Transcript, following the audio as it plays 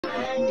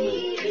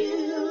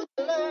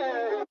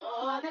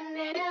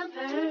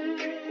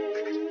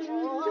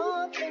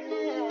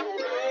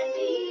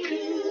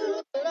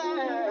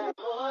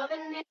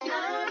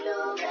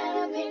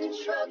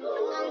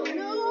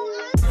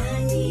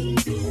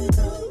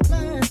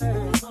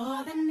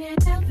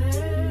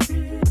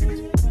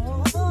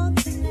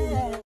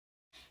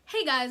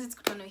guys, it's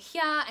Kutlwano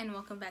here and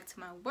welcome back to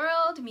my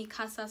world, me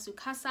Casa Su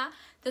Casa.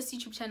 This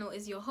YouTube channel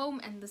is your home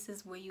and this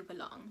is where you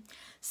belong.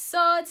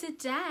 So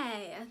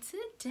today,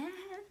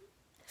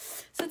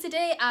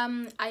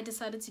 I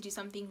decided to do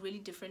something really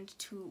different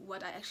to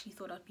what I actually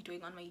thought I'd be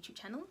doing on my YouTube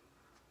channel.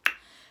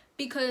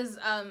 Because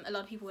a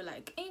lot of people were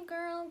like, hey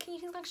girl, can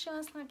you just like show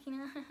us like, you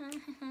know?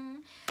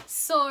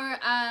 So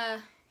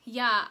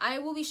yeah, I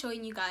will be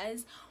showing you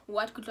guys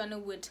what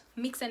Kutlwano would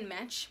mix and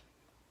match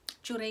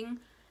during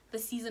the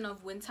season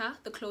of winter,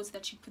 the clothes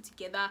that she put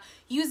together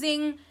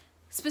using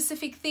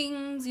specific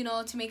things, you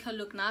know, to make her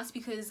look nice,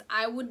 because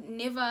I would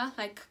never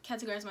like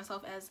categorize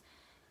myself as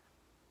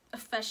a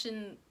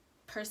fashion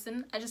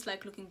person. I just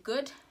like looking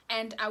good,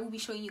 and I will be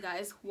showing you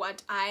guys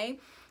what I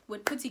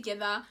would put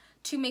together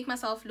to make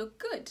myself look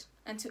good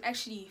and to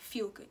actually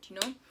feel good, you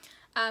know.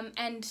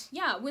 And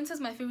yeah,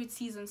 winter's my favorite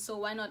season, so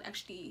why not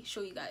actually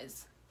show you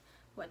guys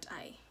what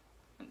I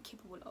am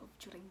capable of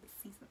during the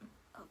season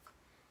of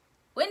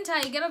winter,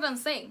 you get what I'm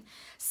saying?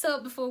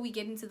 So before we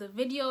get into the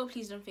video,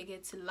 please don't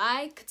forget to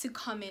like, to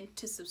comment,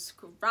 to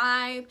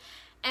subscribe,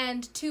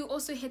 and to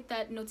also hit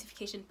that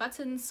notification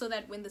button so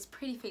that when this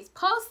pretty face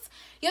posts,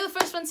 you're the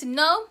first one to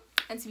know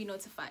and to be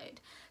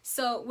notified.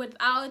 So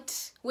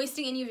without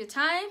wasting any of your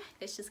time,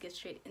 let's just get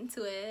straight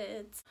into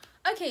it.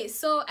 Okay,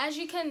 so as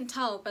you can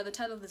tell by the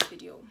title of this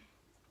video,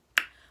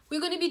 we're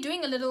going to be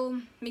doing a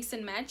little mix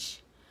and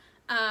match.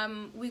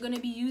 We're going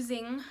to be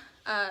using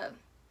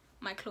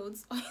my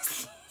clothes,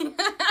 obviously.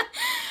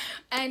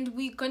 And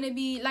we're gonna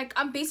be like,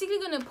 I'm basically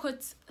gonna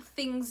put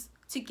things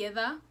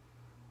together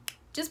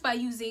just by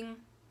using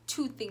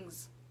two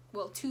things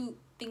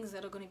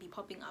that are gonna be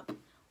popping up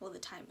all the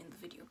time in the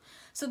video.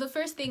 So the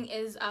first thing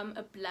is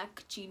a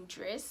black jean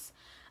dress.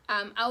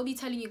 I'll be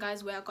telling you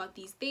guys where I got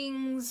these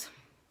things.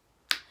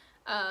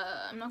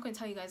 I'm not going to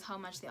tell you guys how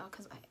much they are,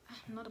 because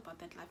I'm not about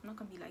that life. I'm not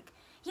gonna be like,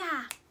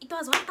 yeah, it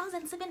was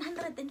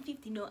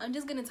 1,750. No, I'm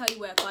just gonna tell you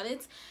where I got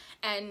it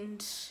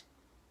and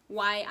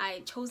why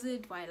I chose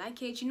it, why I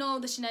like it, you know,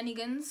 the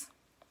shenanigans.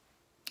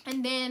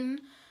 And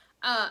then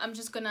I'm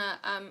just gonna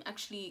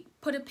actually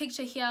put a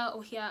picture here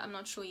or here, I'm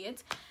not sure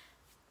yet,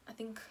 I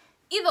think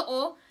either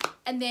or,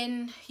 and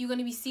then you're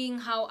gonna be seeing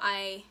how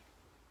I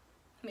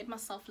made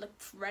myself look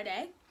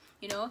pretty,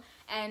 you know,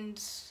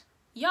 and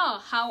yeah,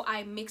 how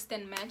I mixed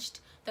and matched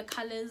the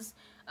colors,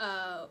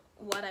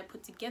 what I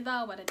put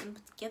together, what I didn't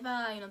put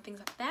together, you know, things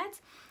like that.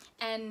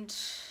 And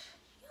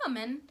yeah,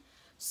 man,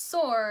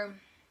 so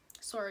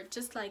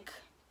just like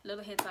a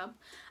little heads up,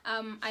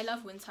 I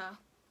love winter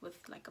with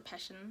like a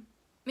passion.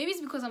 Maybe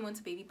it's because I'm a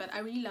winter baby, but I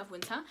really love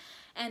winter,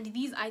 and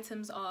these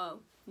items are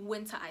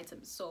winter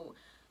items, so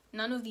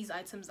none of these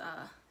items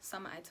are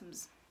summer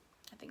items,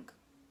 I think.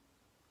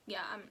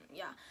 Yeah,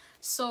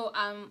 so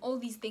all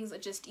these things are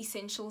just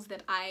essentials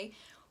that I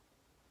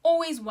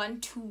always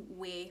want to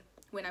wear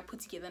when I put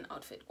together an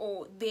outfit,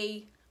 or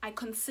I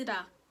consider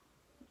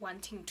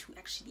wanting to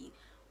actually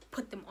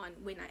put them on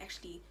when I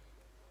actually,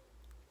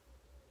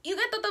 you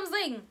get what I'm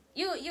saying?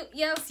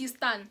 Yes, you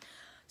stand.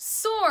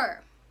 So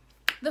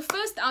the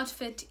first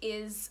outfit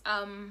is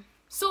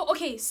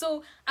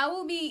so I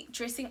will be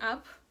dressing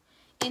up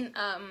in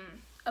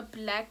a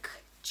black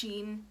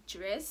jean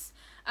dress.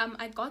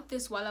 I got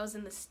this while I was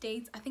in the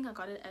States. I think I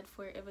got it at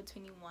Forever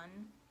 21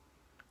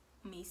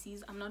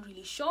 Macy's, I'm not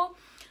really sure.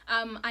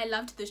 I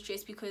loved this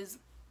dress because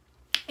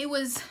it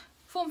was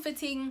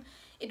form-fitting,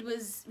 it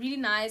was really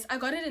nice. I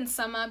got it in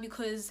summer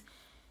because,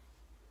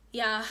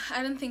 yeah,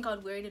 I didn't think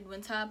I'd wear it in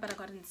winter, but I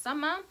got it in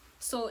summer,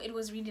 so it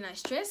was really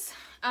nice dress.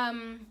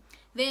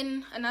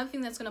 Then another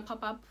thing that's gonna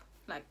pop up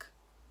like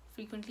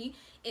frequently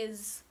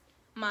is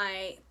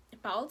my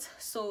belt.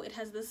 So it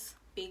has this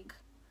big,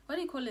 what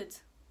do you call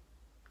it?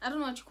 I don't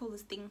know what you call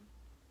this thing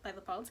by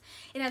the belt.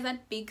 It has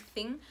that big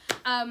thing.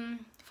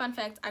 Fun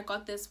fact, I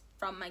got this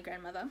from my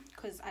grandmother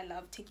because I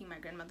love taking my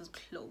grandmother's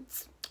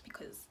clothes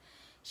because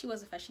she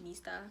was a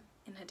fashionista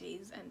in her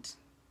days, and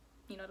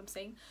you know what I'm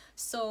saying.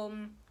 So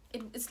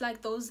it's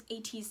like those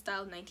 80s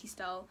style, 90s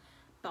style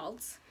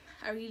belts.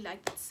 I really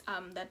like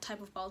that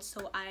type of belt,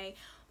 so I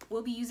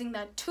will be using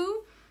that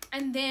too.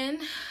 And then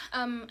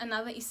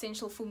another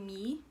essential for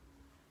me,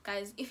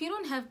 guys, if you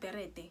don't have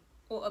berete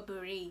or a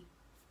beret,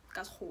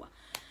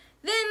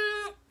 then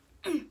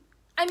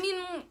I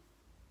mean,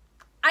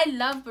 I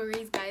love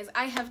berets, guys.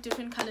 I have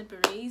different colored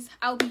berets.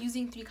 I'll be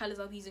using 3 colors.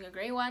 I'll be using a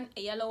gray one,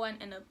 a yellow one,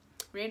 and a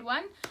red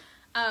one.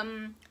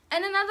 And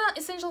another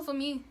essential for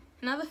me,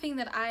 another thing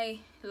that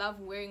I love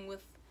wearing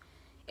with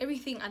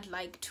everything I'd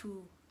like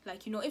to,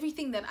 like, you know,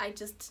 everything that I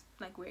just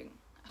like wearing.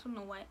 I don't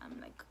know why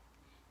I'm like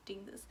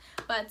doing this,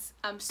 but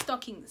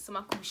stockings,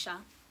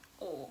 makusha,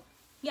 or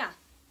yeah,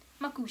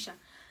 makusha.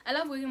 I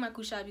love wearing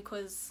makusha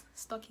because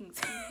stockings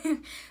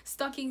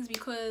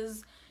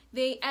because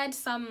they add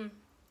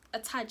a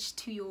touch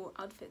to your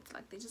outfit,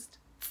 like they just,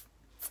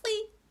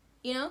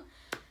 you know.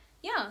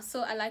 Yeah,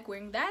 so I like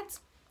wearing that.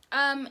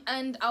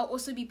 And I'll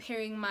also be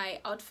pairing my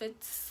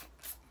outfits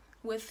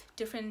with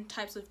different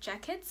types of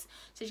jackets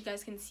so you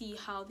guys can see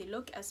how they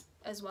look, as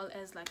well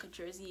as like a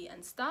jersey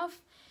and stuff.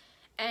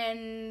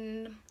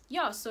 And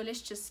yeah, so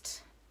let's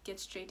just get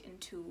straight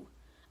into,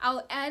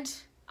 I'll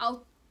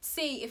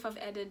say if I've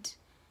added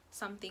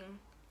something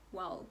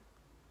while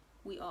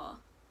we are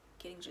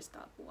getting dressed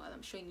up, while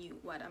I'm showing you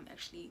what I'm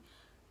actually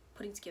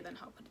putting together and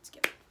how I put it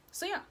together.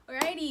 So yeah,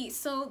 alrighty,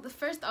 so the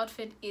first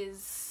outfit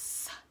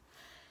is,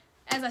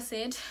 as I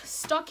said,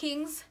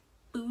 stockings,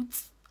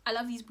 boots. I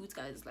love these boots,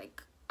 guys.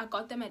 Like, I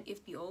got them at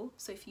FBO,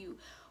 so if you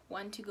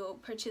want to go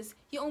purchase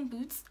your own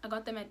boots, I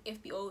got them at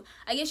FBO.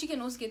 I guess you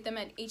can also get them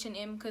at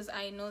H&M, because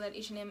I know that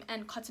H&M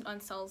and Cotton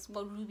On sells,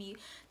 well, Ruby,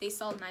 they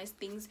sell nice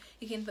things.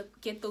 You can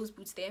get those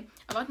boots there.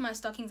 I got my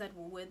stockings at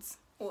Woolworths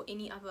or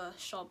any other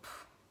shop,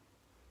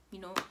 you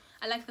know.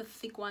 I like the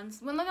thick ones.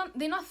 Well,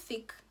 they're not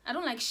thick. I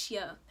don't like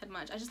sheer that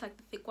much. I just like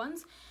the thick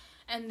ones.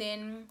 And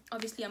then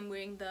obviously I'm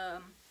wearing the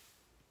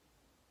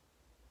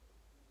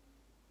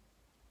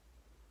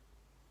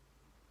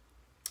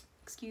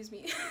excuse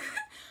me.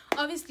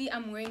 Obviously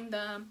I'm wearing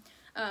the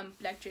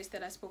black dress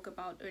that I spoke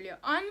about earlier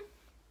on.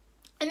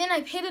 And then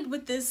I paired it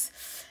with this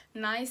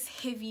nice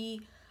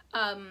heavy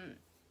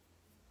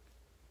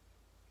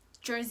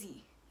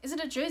jersey. Is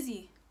it a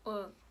jersey?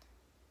 Or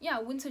yeah,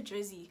 winter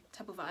jersey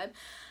type of vibe.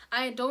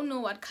 I don't know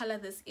what color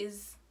this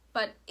is,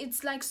 but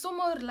it's like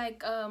somewhat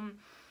like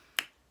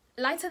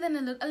lighter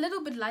than a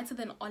little bit lighter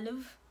than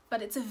olive,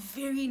 but it's a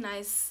very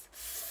nice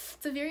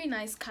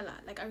color.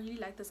 Like, I really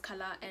like this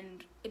color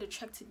and it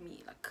attracted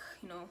me. Like,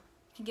 you know,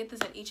 you can get this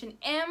at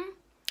H&M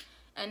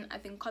and I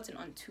think Cotton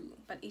On too,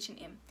 but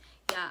H&M.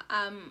 Yeah,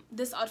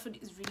 this outfit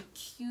is really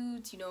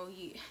cute. You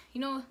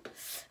know,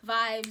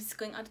 vibes,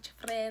 going out with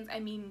your friends. I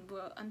mean,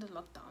 we're under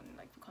lockdown,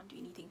 like we can't do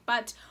anything,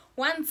 but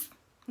once,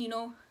 you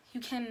know, you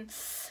can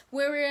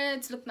wear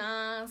it, look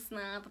nice,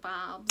 the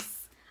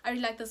vibes. I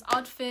really like this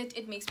outfit.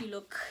 It makes me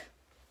look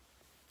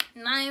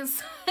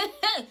nice.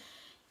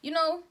 You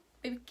know,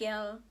 baby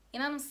girl, you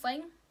know what I'm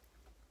saying?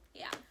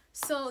 Yeah.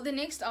 So the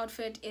next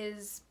outfit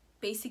is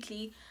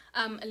basically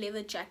a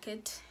leather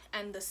jacket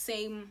and the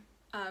same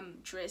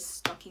dress,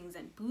 stockings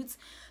and boots.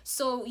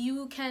 So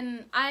you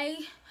can,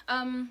 I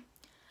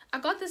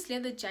got this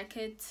leather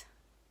jacket.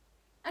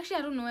 Actually,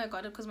 I don't know where I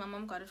got it because my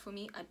mom got it for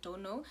me. I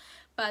don't know,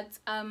 but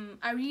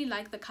I really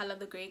like the color,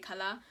 the gray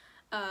color.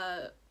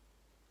 I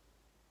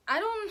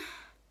don't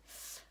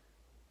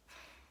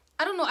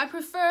know, I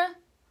prefer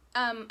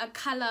a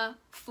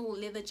colorful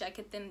leather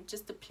jacket than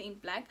just the plain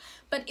black.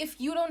 But if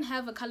you don't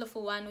have a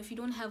colorful one, or if you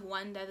don't have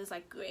one that is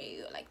like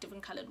gray or like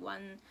different colored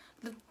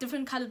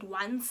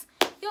ones,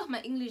 yo,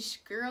 my English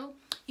girl,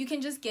 you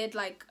can just get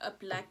like a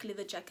black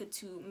leather jacket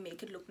to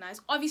make it look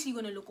nice. Obviously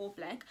you're gonna look all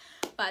black,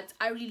 but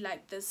I really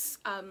like this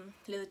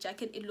leather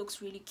jacket. It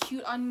looks really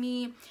cute on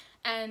me.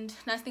 And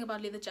nice thing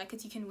about leather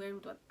jackets, you can wear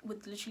it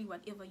with literally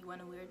whatever you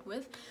want to wear it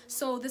with.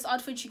 So this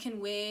outfit you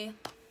can wear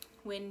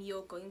when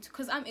you're going to,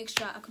 because I'm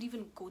extra, I could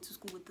even go to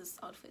school with this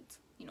outfit.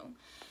 You know,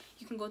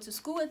 you can go to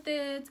school with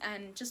it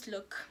and just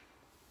look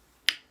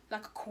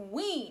like a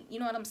queen, you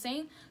know what I'm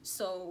saying?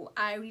 So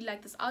I really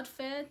like this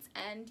outfit.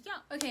 And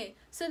yeah, okay,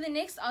 so the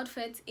next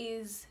outfit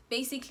is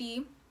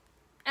basically,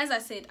 as I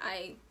said,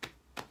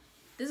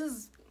 this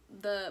is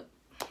the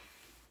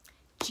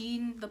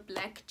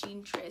black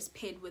jean dress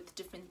paired with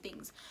different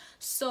things.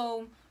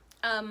 So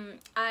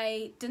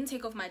I didn't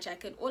take off my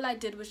jacket. All I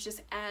did was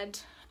just add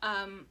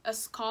a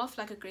scarf,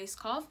 like a gray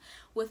scarf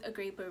with a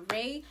gray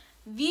beret.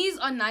 These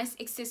are nice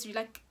accessories,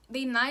 like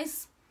they're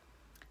nice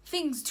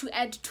things to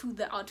add to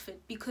the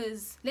outfit,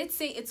 because let's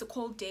say it's a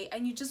cold day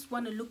and you just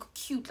want to look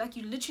cute, like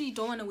you literally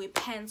don't want to wear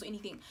pants or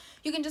anything.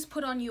 You can just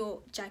put on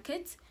your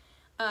jacket,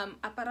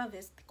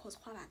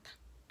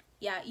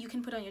 yeah, you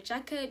can put on your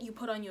jacket, you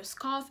put on your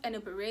scarf and a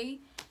beret,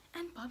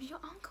 and Bobby your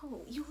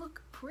uncle, you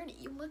look pretty,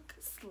 you look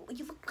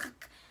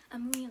like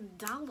 $1 million,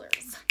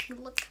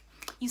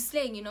 you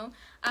slaying, you know.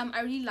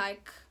 I really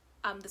like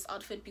this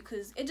outfit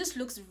because it just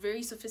looks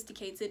very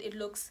sophisticated. It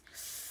looks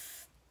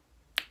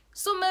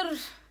summer,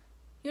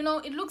 you know,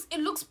 it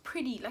looks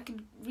pretty, like it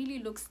really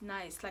looks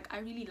nice. Like I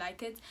really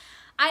like it.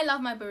 I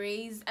love my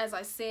berets, as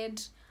I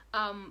said.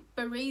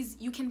 Berets,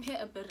 you can pair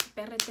a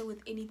beret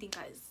with anything,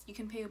 guys. You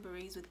can pair your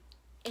berets with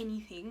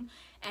anything,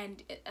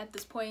 and at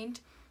this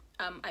point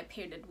I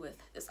paired it with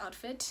this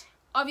outfit.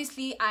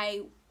 Obviously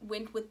I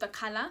went with the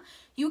color.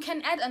 You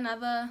can add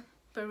another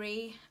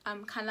beret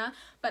color,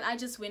 but I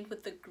just went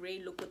with the gray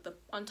look with the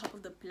on top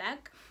of the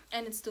black,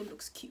 and it still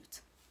looks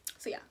cute.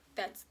 So yeah,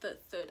 that's the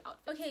third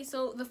outfit. Okay,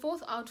 so the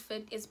fourth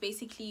outfit is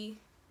basically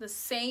the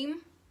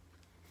same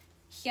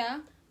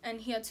here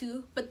and here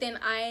too, but then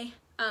I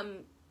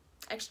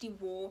actually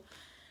wore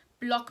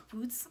block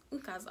boots. Oh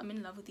guys, I'm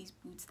in love with these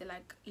boots. They're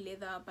like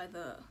leather by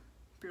the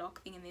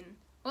block thing, and then,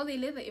 well, they're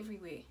leather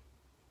everywhere.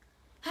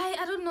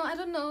 I don't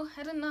know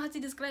how to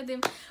describe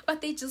them,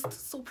 but they're just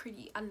so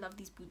pretty. I love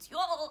these boots. Yo,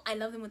 I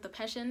love them with a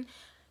passion.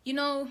 You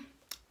know,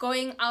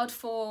 going out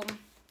for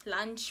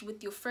lunch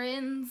with your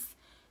friends,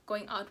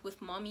 going out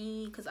with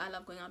mommy, because I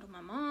love going out with my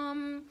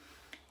mom.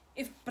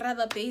 If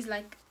brother pays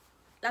like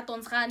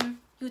latonsran,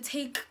 you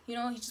take, you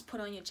know, you just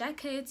put on your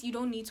jacket. You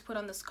don't need to put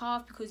on the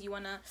scarf because you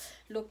want to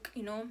look,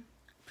 you know,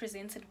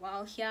 presented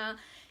well. Here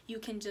you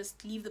can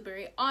just leave the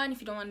beret on.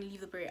 If you don't want to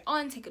leave the beret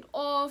on, take it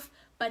off,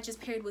 but just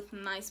pair it with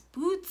nice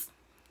boots.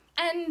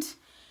 And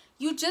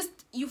you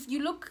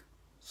look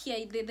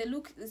here, the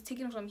look is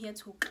taken from here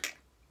to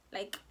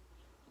like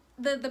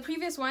the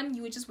previous one.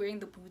 You were just wearing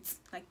the boots,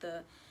 like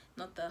the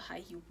not the high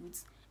heel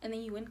boots, and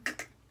then you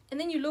went and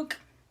then you look,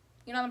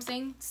 you know what I'm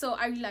saying? So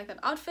I really like that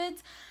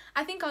outfit.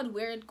 I think I'd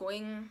wear it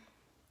going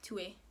to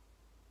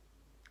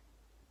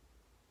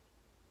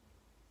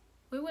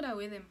where would I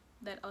wear them,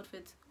 that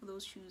outfit with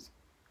those shoes?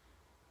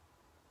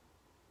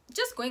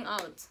 Just going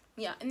out,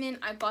 yeah. And then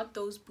I got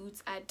those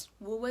boots at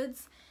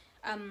Woolworths.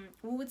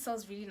 Woolworths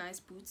sells really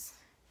nice boots.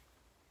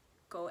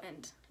 Go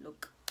and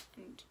look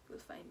and you'll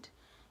find,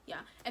 yeah.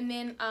 And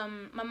then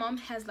my mom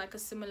has like a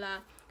similar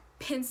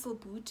pencil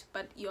boot,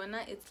 but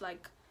Yona, it's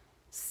like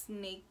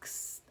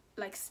snakes,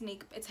 like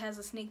snake, it has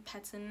a snake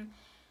pattern.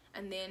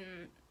 And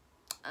then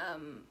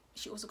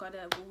she also got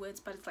a Woolworths,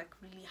 but it's like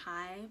really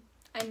high.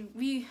 And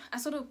I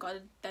sort of got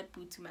that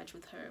boot to match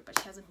with her, but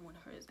she hasn't worn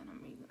hers, and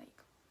I'm really like,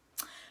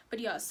 but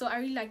yeah, so I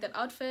really like that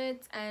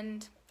outfit.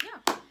 And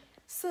yeah,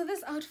 so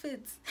this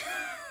outfit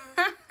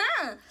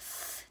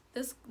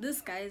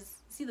this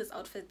guys, see this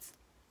outfit,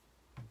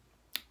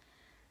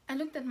 I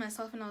looked at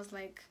myself and I was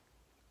like,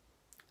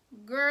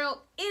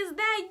 girl, is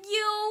that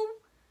you?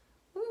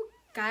 Ooh,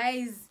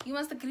 guys, you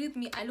must agree with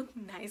me, I look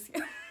nice.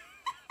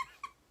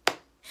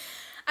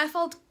 I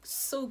felt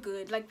so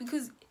good, like,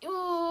 because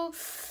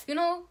you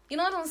know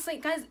what I'm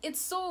saying, guys.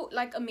 It's so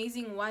like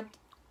amazing what,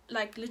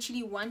 like,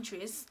 literally one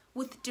dress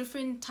with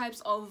different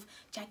types of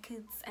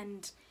jackets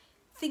and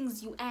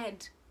things you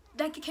add,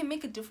 like, it can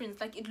make a difference.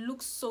 Like, it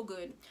looks so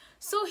good.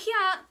 So here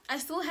I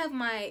still have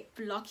my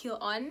block heel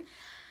on,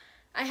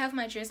 I have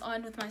my dress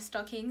on with my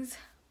stockings,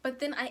 but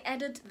then I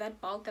added that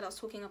belt that I was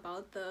talking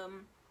about, the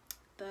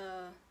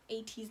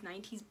 80s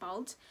 90s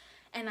belt,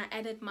 and I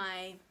added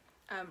my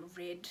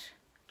red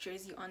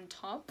jersey on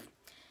top,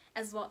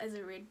 as well as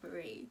a red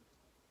beret.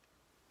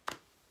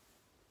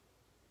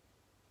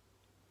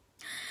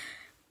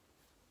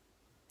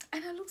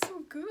 And I look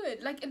so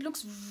good. Like, it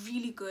looks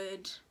really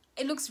good.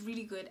 It looks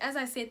really good. As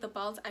I said, the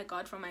belt I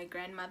got from my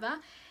grandmother.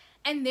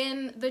 And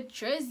then the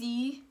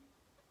jersey,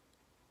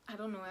 I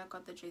don't know where I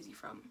got the jersey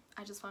from.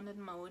 I just found it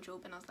in my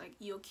wardrobe and I was like,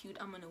 you're cute,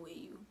 I'm gonna wear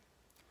you.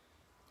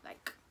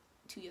 Like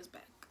 2 years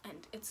back.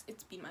 And it's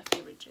been my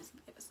favorite jersey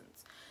ever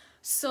since.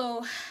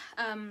 So,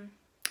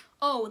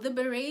 oh, the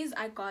berets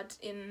I got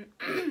in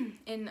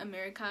in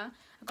America.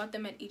 I got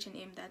them at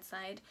H&M, that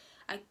side.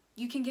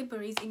 You can get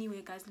berets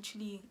anywhere, guys.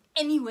 Literally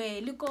anywhere.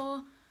 Look,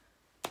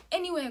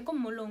 anywhere. Go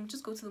molong.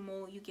 Just go to the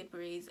mall. You get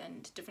berets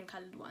and different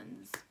colored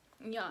ones.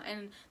 Yeah,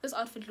 and this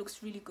outfit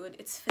looks really good.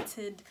 It's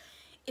fitted.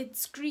 It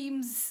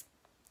screams.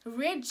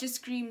 Red just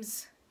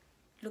screams,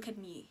 look at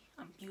me.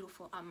 I'm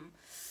beautiful.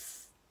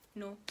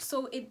 No.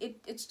 So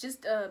it's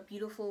just a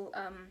beautiful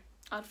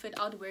outfit.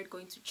 I'd wear it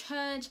going to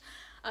church.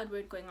 I'd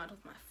wear it going out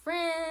with my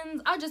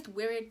friends. I'll just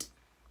wear it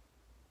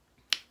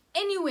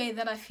anyway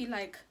that I feel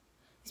like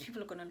these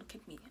people are gonna look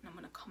at me and I'm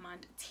gonna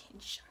command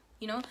attention,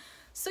 you know?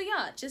 So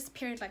yeah, just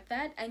pair it like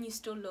that and you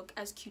still look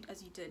as cute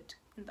as you did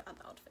in the other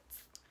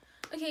outfits.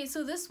 Okay,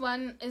 so this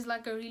one is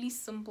like a really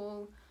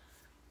simple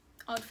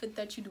outfit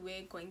that you'd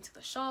wear going to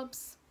the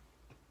shops.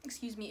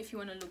 Excuse me, if you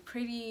want to look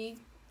pretty,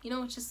 you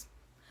know, just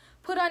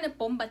put on a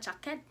bomber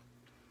jacket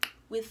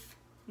with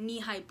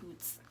knee-high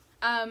boots.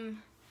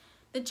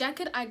 The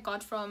jacket I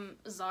got from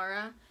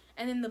Zara,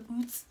 and then the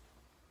boots,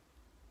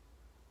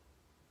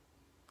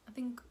 I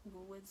think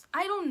Woolworths.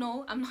 I don't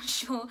know, I'm not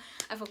sure,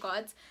 I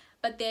forgot.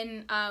 But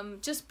then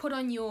just put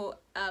on your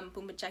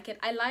bomber jacket.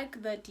 I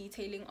like the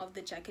detailing of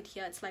the jacket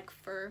here. It's like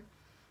fur,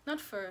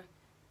 not fur.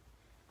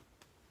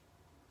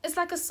 It's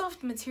like a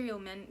soft material,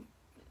 man.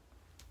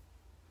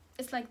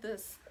 It's like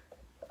this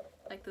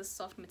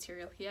soft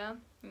material here.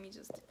 Let me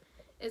just,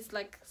 it's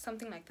like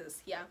something like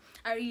this. Yeah,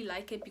 I really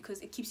like it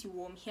because it keeps you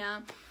warm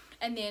here.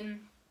 And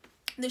then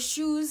the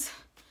shoes,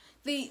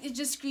 it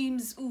just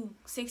screams, ooh,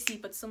 sexy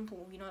but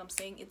simple, you know what I'm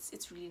saying?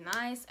 It's really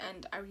nice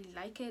and I really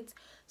like it.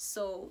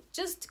 So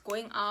just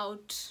going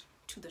out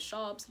to the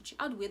shops,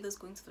 I'd wear this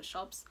going to the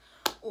shops,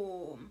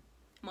 or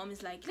mom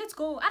is like, let's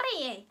go,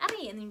 array, and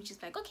then you're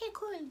just like, okay,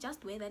 cool,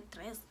 just wear that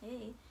dress,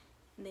 hey,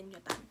 and then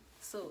you're done.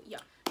 So yeah.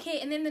 Okay,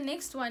 and then the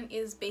next one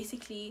is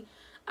basically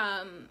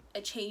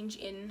a change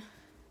in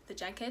the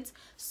jacket.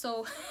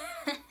 So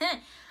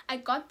I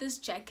got this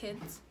jacket.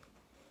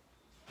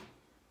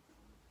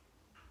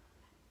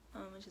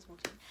 I just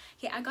walked in.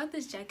 Okay, I got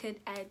this jacket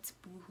at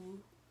Boohoo.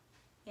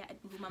 Yeah,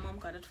 at Boohoo. My mom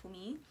got it for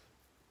me.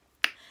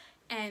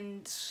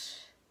 And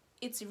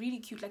it's really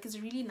cute. Like, it's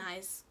a really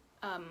nice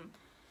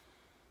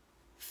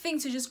thing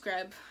to just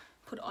grab,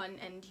 put on,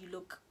 and you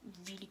look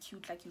really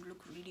cute. Like, you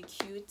look really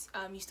cute.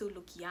 You still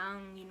look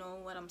young, you know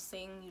what I'm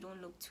saying? You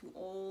don't look too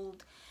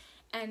old.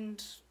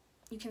 And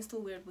you can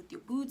still wear it with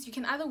your boots. You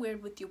can either wear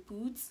it with your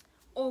boots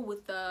or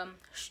with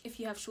if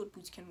you have short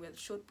boots, you can wear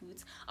short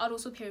boots. I'd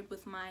also pair it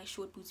with my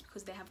short boots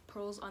because they have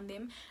pearls on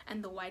them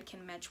and the white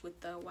can match with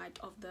the white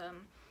of the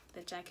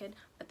jacket.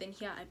 But then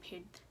here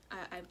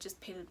I've just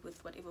paired it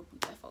with whatever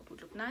boots I felt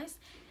would look nice,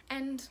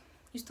 and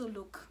you still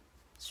look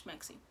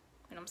schmaxy,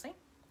 you know what I'm saying?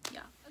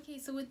 Yeah. Okay,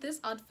 so with this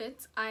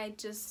outfit I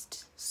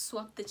just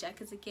swapped the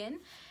jackets again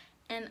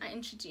and I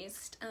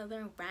introduced a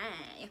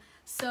beret.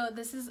 So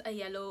this is a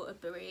yellow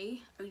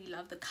beret. I really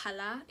love the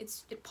color.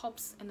 It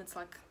pops and it's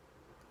like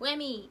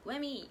whammy,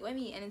 whammy,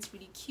 whammy, and it's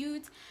really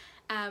cute.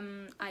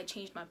 I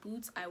changed my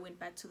boots. I went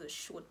back to the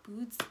short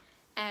boots,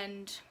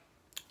 and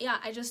yeah,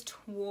 I just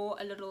wore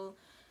a little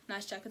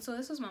nice jacket. So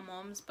this was my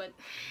mom's, but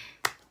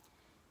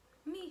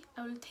me,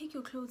 I will take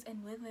your clothes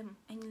and wear them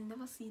and you'll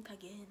never see it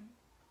again.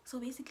 So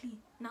basically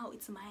now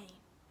it's mine.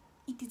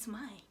 It is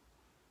mine,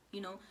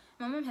 you know.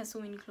 My mom has so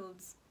many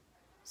clothes,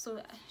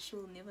 so she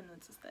will never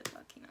notice that,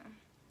 like, you know.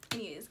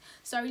 Anyways,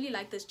 so I really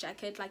like this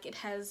jacket. Like, it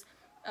has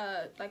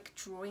like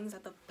drawings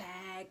at the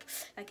back,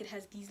 like it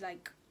has these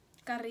like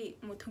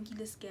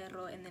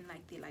and then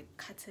like they like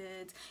cut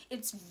it.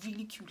 It's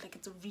really cute. Like,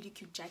 it's a really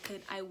cute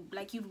jacket. I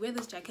like, you'd wear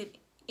this jacket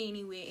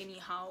anywhere,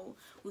 anyhow,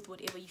 with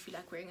whatever you feel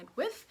like wearing it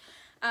with.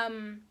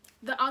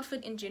 The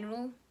outfit in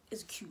general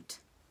is cute,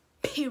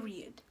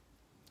 period.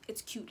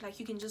 It's cute. Like,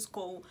 you can just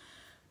go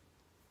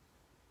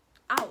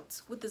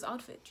out with this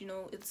outfit, you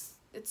know.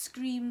 It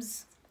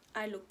screams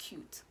I look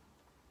cute,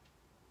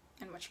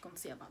 and what you can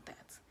say about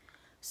that.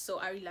 So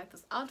I really like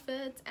this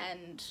outfit,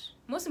 and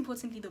most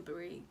importantly the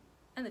beret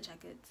and the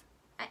jacket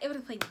and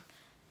everything,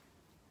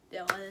 the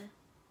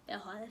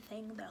whole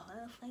thing.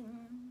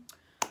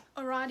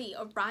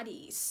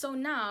 Alrighty, so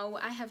now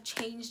I have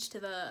changed to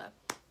the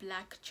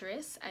black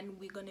dress, and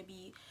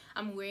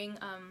I'm wearing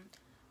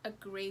a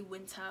gray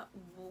winter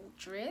wool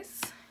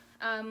dress.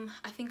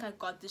 I think I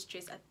got this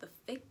dress at the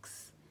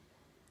Fix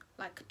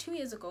like 2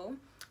 years ago.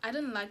 I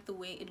didn't like the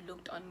way it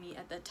looked on me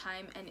at that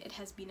time, and it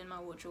has been in my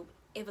wardrobe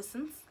ever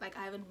since. Like,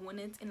 I haven't worn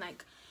it in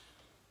like,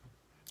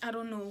 I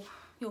don't know,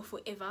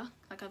 forever.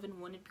 Like, I haven't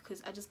worn it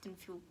because I just didn't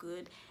feel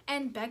good.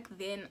 And back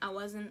then I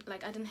wasn't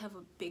like, I didn't have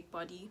a big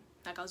body.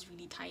 Like, I was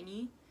really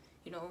tiny,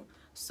 you know,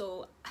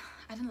 so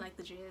I didn't like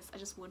the dress. I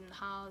just wore it in the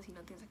house, you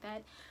know, things like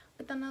that.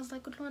 But then I was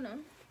like, Kutlwano,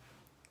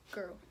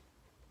 girl,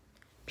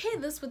 pair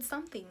this with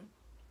something.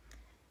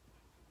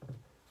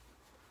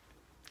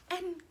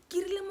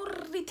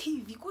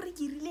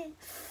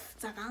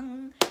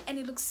 And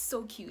it looks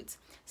so cute.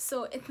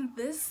 So in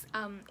this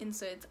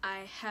insert, I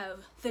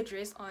have the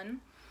dress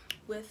on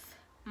with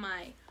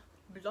my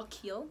block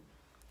heel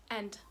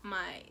and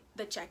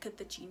the jacket,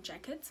 the jean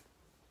jacket,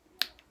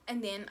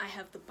 and then I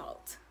have the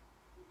belt.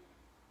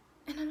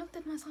 And I looked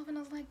at myself and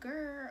I was like,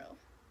 girl,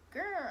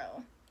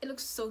 it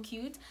looks so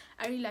cute.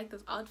 I really like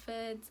this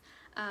outfit.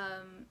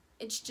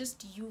 It's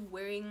just you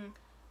wearing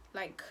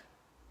like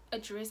a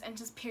dress and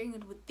just pairing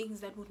it with things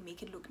that would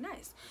make it look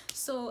nice.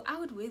 So I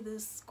would wear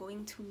this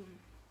going to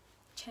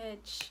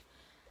church,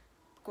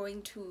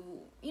 going to,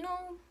 you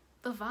know,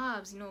 the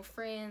vibes, you know,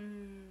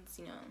 friends,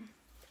 you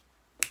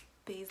know,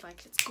 bays,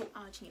 like, let's go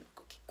out, you know,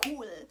 okay,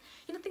 cool,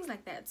 you know, things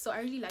like that. So I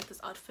really like this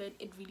outfit.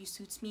 It really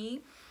suits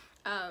me.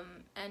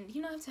 And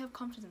you know, you have to have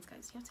confidence,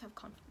 guys. You have to have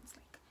confidence,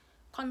 like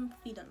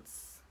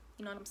confidence,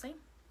 you know what I'm saying?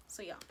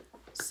 So yeah.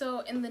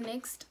 So in the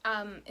next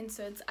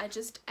inserts, I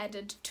just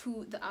added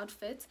to the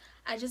outfit,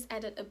 I just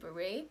added a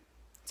beret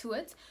to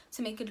it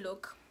to make it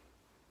look,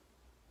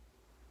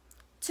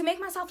 to make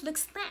myself look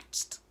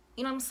snatched,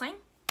 you know what I'm saying?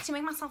 To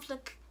make myself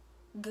look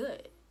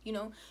good, you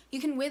know. You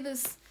can wear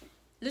this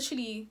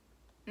literally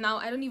now.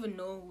 I don't even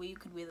know where you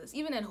could wear this,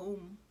 even at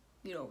home,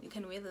 you know. You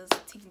can wear this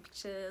taking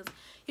pictures.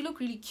 You look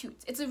really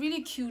cute. It's a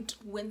really cute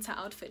winter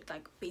outfit,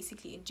 like,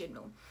 basically in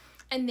general.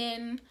 And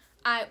then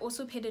I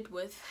also paired it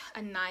with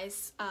a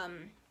nice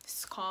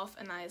scarf,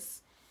 a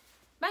nice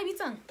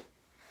tongue.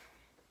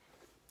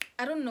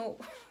 I don't know.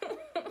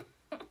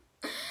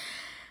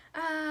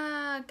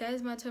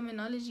 Guys, my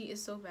terminology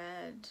is so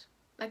bad.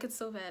 Like, it's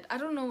so bad. I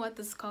don't know what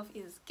the scarf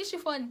is. Get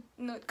your phone.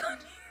 No, it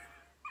can't.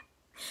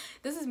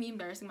 This is me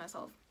embarrassing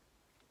myself.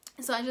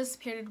 So I just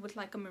paired it with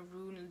like a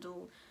maroon,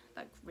 little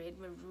like red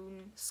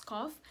maroon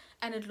scarf,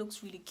 and it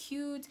looks really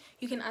cute.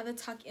 You can either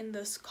tuck in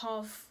the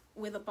scarf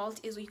where the belt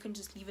is, or you can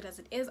just leave it as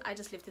it is. I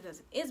just left it as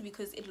it is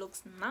because it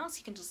looks nice.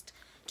 You can just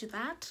do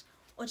that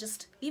or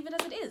just leave it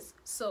as it is.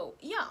 So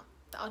yeah,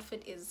 the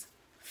outfit is,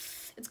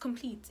 it's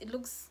complete. It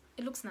looks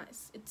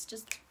nice. It's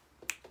just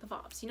the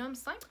vibes, you know what I'm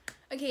saying?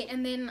 Okay,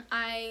 and then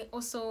I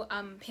also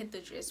paired the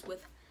dress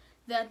with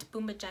that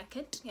bomber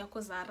jacket,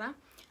 Yako Zara.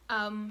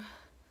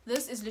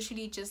 This is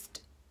literally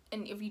just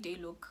an everyday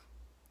look,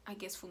 I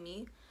guess, for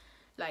me.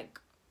 Like,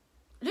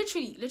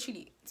 literally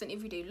it's an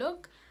everyday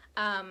look.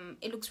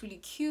 It looks really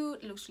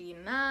cute, it looks really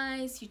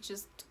nice. You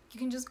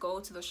can just go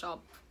to the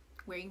shop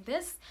wearing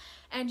this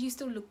and you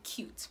still look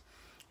cute.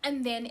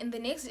 And then in the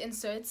next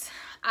inserts,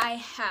 I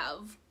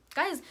have,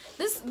 guys,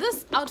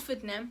 this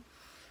outfit now,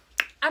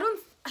 I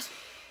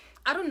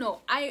don't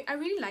know, I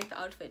really like the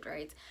outfit,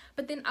 right?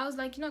 But then I was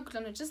like, you know,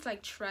 Kutlwano, just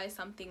like try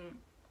something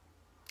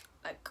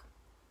like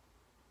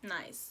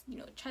nice, you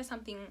know, try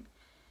something,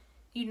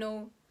 you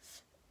know,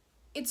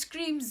 it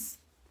screams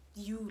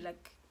you,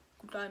 like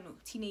Kutlwano,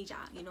 teenager,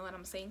 you know what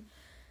I'm saying?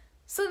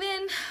 So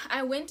then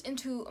I went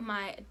into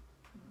my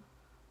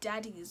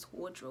daddy's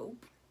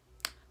wardrobe.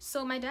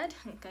 So my dad,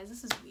 guys,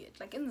 this is weird,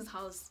 like in this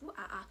house,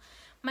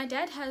 my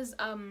dad has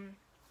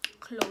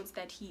clothes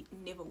that he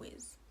never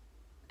wears,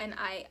 and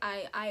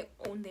I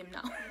own them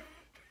now.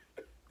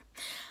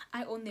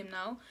 I own them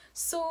now.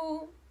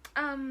 So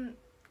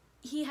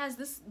he has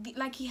this,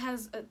 like, he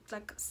has a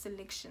like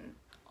selection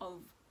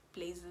of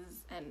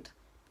blazers and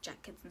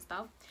jackets and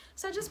stuff.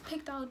 So I just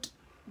picked out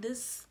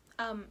this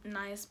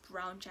nice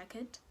brown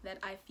jacket that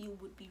I feel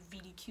would be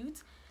really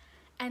cute,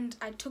 and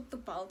I took the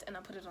belt and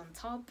I put it on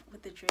top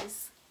with the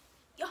dress.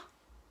 Yeah,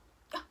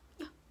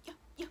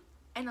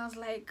 and I was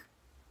like,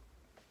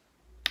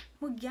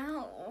 well,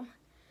 girl,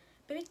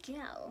 baby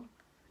girl,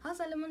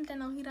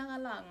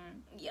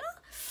 yeah.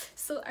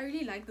 So I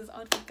really like this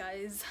outfit,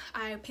 guys.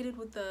 I paired it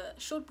with the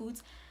short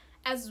boots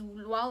as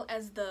well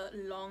as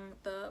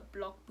the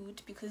block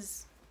boot,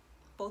 because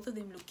both of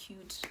them look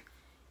cute.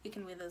 You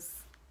can wear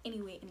this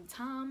anywhere,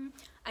 anytime.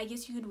 I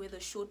guess you could wear the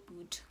short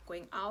boot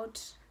going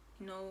out,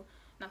 you know,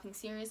 nothing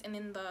serious, and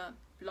then the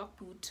block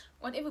boot,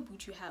 whatever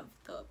boot you have,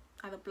 the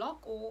either block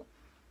or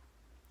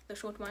the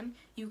short one,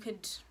 you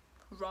could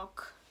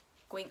rock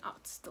going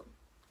out still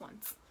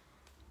once.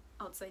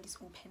 Outside is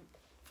open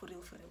for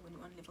real when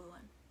you're on level 1.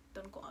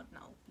 Don't go out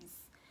now, please,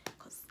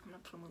 because I'm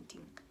not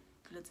promoting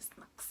loads of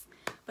snacks.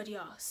 But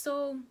yeah,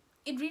 so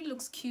it really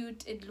looks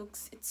cute. It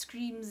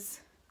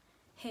screams,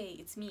 hey,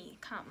 it's me,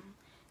 come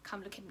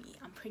look at me,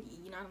 I'm pretty,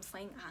 you know what I'm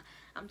saying?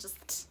 I'm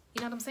just,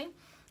 you know what I'm saying?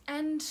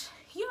 And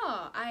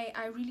yeah,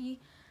 I really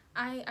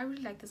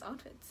like this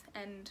outfit,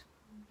 and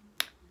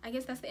I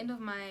guess that's the end of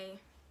my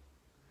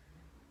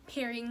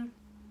pairing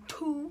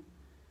 2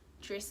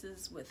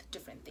 dresses with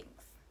different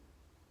things,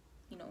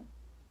 you know,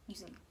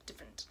 using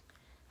different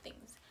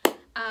things.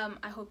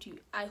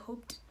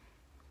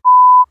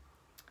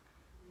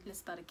 Let's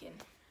start again.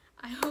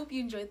 I hope you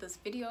enjoyed this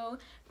video.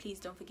 Please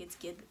don't forget to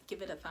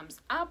give it a thumbs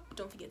up.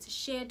 Don't forget to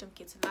share. Don't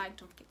forget to like.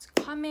 Don't forget to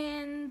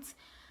comment.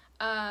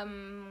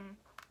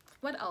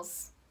 What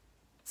else?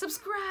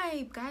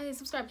 Subscribe, guys.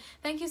 Subscribe.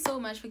 Thank you so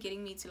much for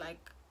getting me to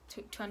like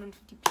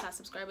 250 plus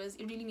subscribers.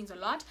 It really means a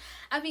lot.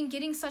 I've been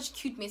getting such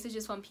cute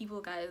messages from people,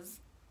 guys.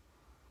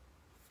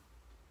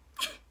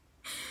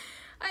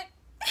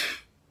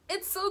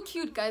 It's so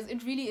cute, guys.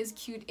 It really is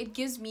cute. It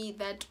gives me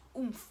that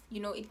oomph, you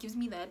know. It gives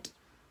me that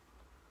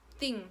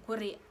thing where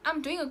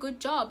I'm doing a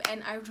good job,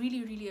 and I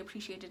really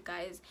appreciate it,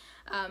 guys.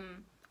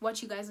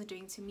 What you guys are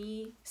doing to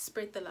me.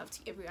 Spread the love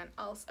to everyone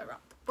else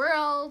around the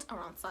world,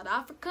 around South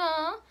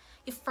Africa,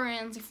 your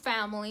friends, your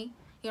family,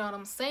 you know what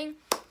I'm saying.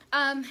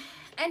 And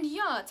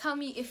yeah, tell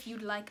me if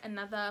you'd like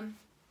another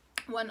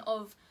one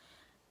of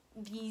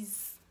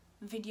these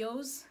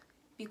videos,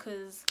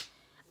 because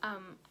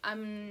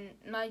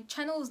my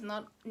channel is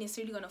not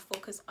necessarily gonna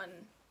focus on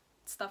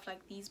stuff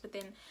like these, but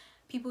then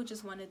people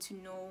just wanted to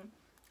know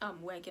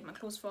where I get my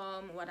clothes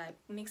from, what I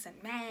mix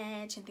and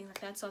match and things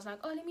like that. So I was like,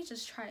 oh, let me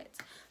just try it.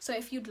 So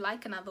if you'd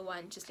like another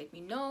one, just let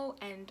me know,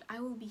 and I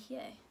will be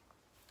here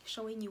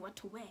showing you what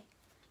to wear.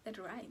 That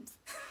rhymes.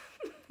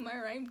 My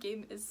rhyme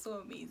game is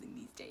so amazing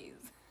these days.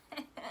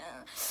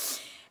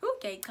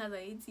 Okay, Casa.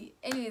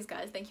 Anyways,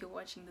 guys, thank you for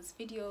watching this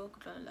video.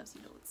 Kutlwano loves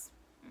you loads.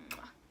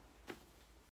 Mwah.